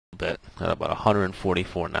bit at about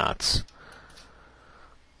 144 knots.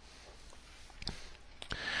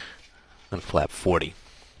 And flap 40.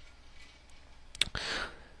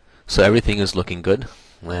 So everything is looking good,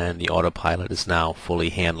 and the autopilot is now fully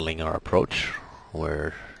handling our approach.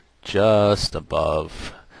 We're just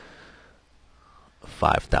above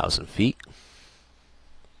 5,000 feet.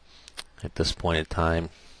 At this point in time,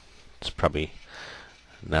 it's probably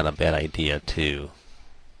not a bad idea to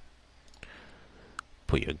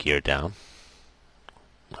put your gear down.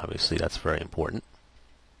 Obviously, that's very important.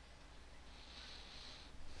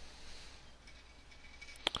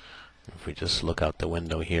 If we just look out the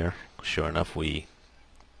window here, sure enough, we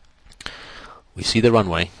see the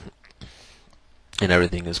runway, and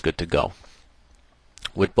everything is good to go.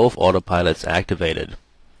 With both autopilots activated,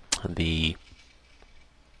 the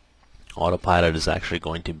autopilot is actually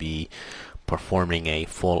going to be performing a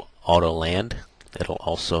full auto land. It'll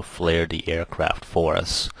also flare the aircraft for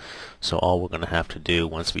us. So all we're going to have to do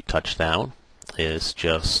once we touch down is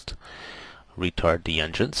just retard the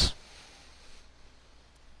engines.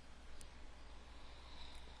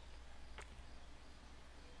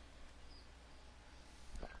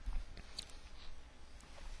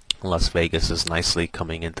 Las Vegas is nicely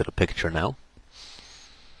coming into the picture now.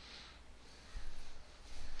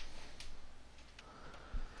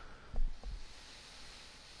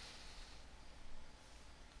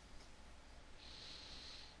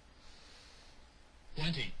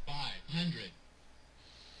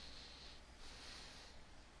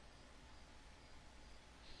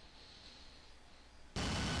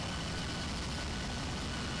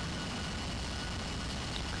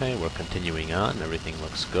 Okay, we're continuing on. Everything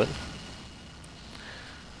looks good.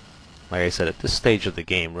 Like I said, at this stage of the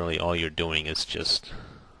game, really all you're doing is just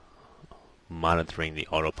monitoring the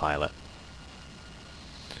autopilot.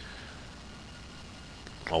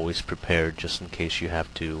 Always prepared just in case you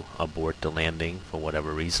have to abort the landing for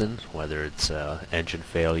whatever reason, whether it's engine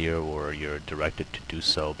failure or you're directed to do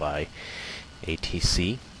so by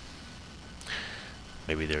ATC.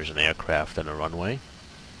 Maybe there's an aircraft on a runway.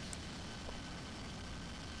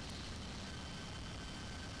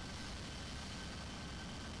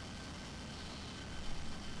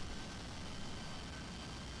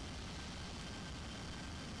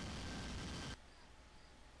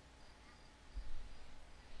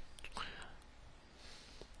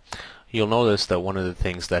 You'll notice that one of the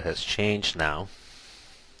things that has changed now,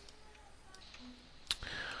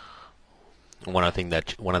 one of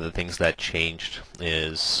the things that changed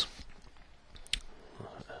is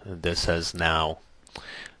this has now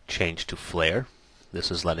changed to flare.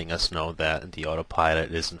 This is letting us know that the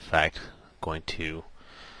autopilot is in fact going to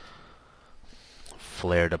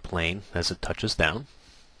flare the plane as it touches down.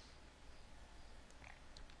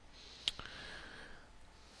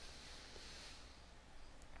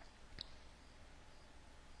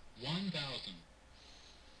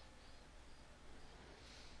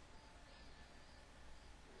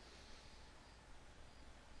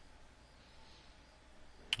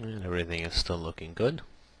 And everything is still looking good.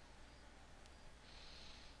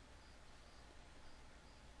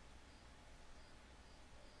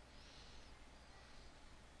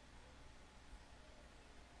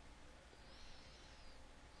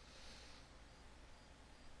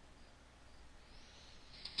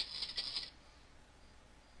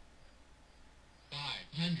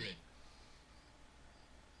 $500,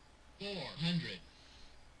 $400,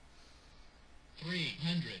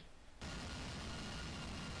 $300,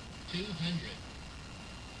 $200,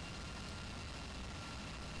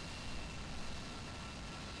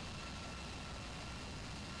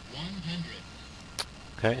 $100.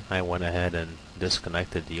 Okay, I went ahead and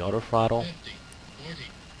disconnected the auto throttle. 50, 40,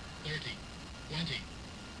 30, 20,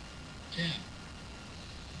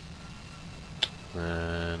 10.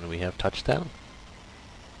 And we have touchdown.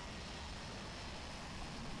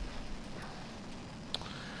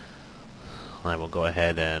 I will go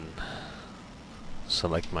ahead and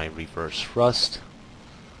select my reverse thrust,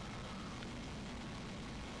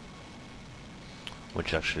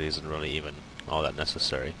 which actually isn't really even all that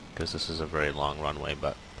necessary because this is a very long runway,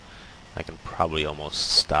 but I can probably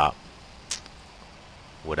almost stop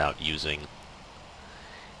without using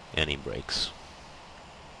any brakes.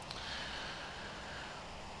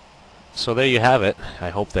 So there you have it.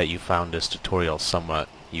 I hope that you found this tutorial somewhat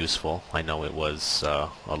useful. I know it was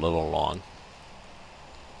a little long,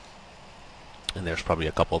 and there's probably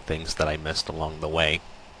a couple things that I missed along the way,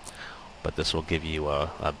 but this will give you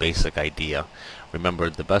a basic idea. Remember,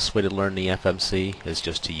 the best way to learn the FMC is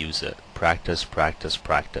just to use it. Practice, practice,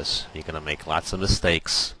 practice. You're going to make lots of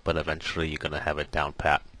mistakes, but eventually you're going to have it down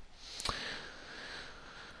pat.